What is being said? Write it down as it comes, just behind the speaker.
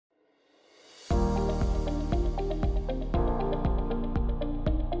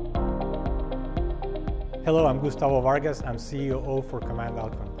Hello, I'm Gustavo Vargas. I'm CEO for Command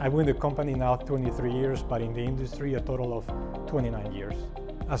Alkon. I've been in the company now 23 years, but in the industry a total of 29 years.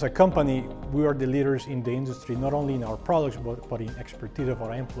 As a company, we are the leaders in the industry, not only in our products, but in expertise of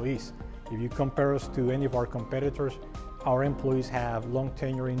our employees. If you compare us to any of our competitors, our employees have long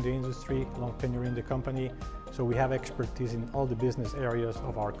tenure in the industry, long tenure in the company, so we have expertise in all the business areas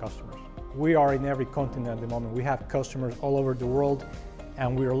of our customers. We are in every continent at the moment. We have customers all over the world,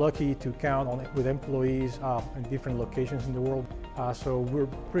 and we're lucky to count on with employees in different locations in the world. So we're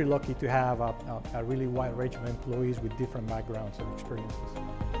pretty lucky to have a really wide range of employees with different backgrounds and experiences.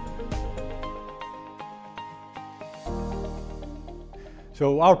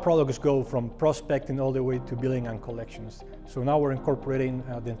 So our products go from prospecting all the way to billing and collections. So now we're incorporating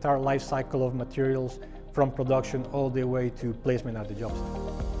the entire life cycle of materials from production all the way to placement at the job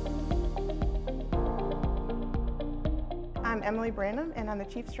site. I'm Emily Branham, and I'm the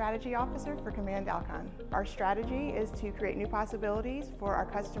Chief Strategy Officer for Command Alkon. Our strategy is to create new possibilities for our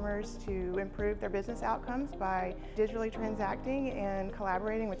customers to improve their business outcomes by digitally transacting and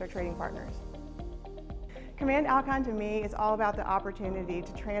collaborating with their trading partners. Command Alkon to me is all about the opportunity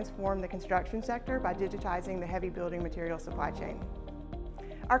to transform the construction sector by digitizing the heavy building material supply chain.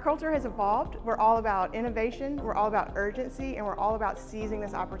 Our culture has evolved. We're all about innovation, we're all about urgency, and we're all about seizing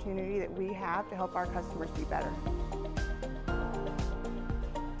this opportunity that we have to help our customers be better.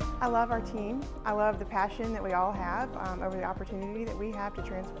 I love our team. I love the passion that we all have over the opportunity that we have to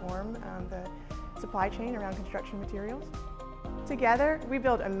transform the supply chain around construction materials. Together, we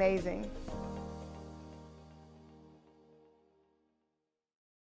build amazing.